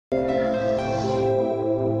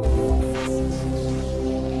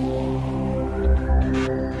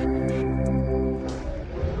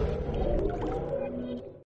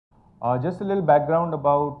Just a little background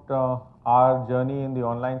about our journey in the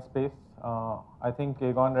online space. I think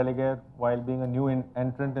Aegon Religare, while being a new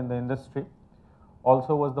entrant in the industry,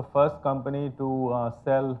 also was the first company to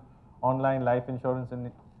sell online life insurance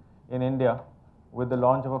in India with the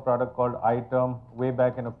launch of a product called iTerm way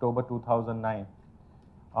back in October 2009.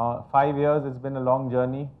 5 years, it's been a long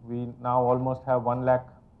journey. We now almost have 1 lakh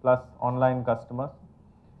plus online customers.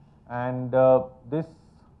 And this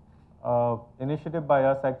initiative by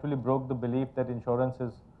us actually broke the belief that insurance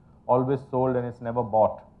is always sold and it's never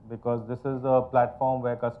bought, because this is a platform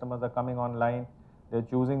where customers are coming online, they're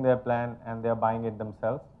choosing their plan and they're buying it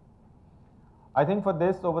themselves. I think for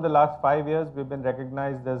this, over the last 5 years, we've been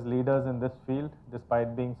recognized as leaders in this field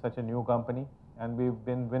despite being such a new company, and we've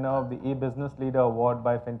been winner of the e-Business Leader Award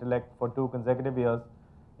by Fintellect for 2 consecutive years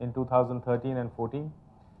in 2013 and 14.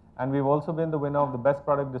 And we've also been the winner of the Best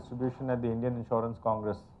Product Distribution at the Indian Insurance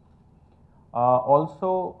Congress.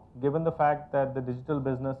 Also, given the fact that the digital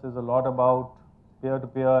business is a lot about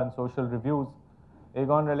peer-to-peer and social reviews,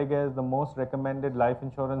 Aegon Religare is the most recommended life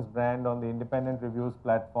insurance brand on the independent reviews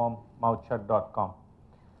platform mouthshut.com.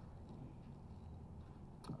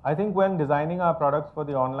 I think when designing our products for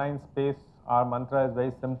the online space, our mantra is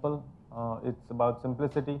very simple. It's about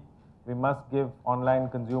simplicity. We must give online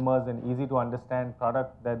consumers an easy to understand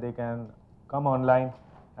product that they can come online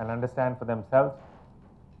and understand for themselves.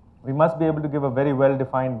 We must be able to give a very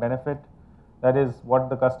well-defined benefit. That is,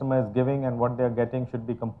 what the customer is giving and what they are getting should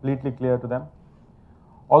be completely clear to them.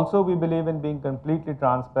 Also, we believe in being completely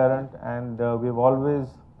transparent, and we've always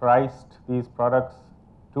priced these products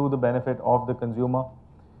to the benefit of the consumer.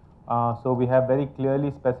 So we have very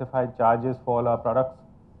clearly specified charges for all our products.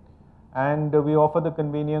 And we offer the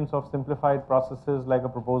convenience of simplified processes like a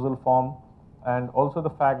proposal form, and also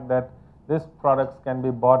the fact that these products can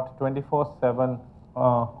be bought 24/7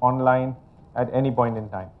 online at any point in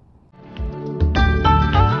time.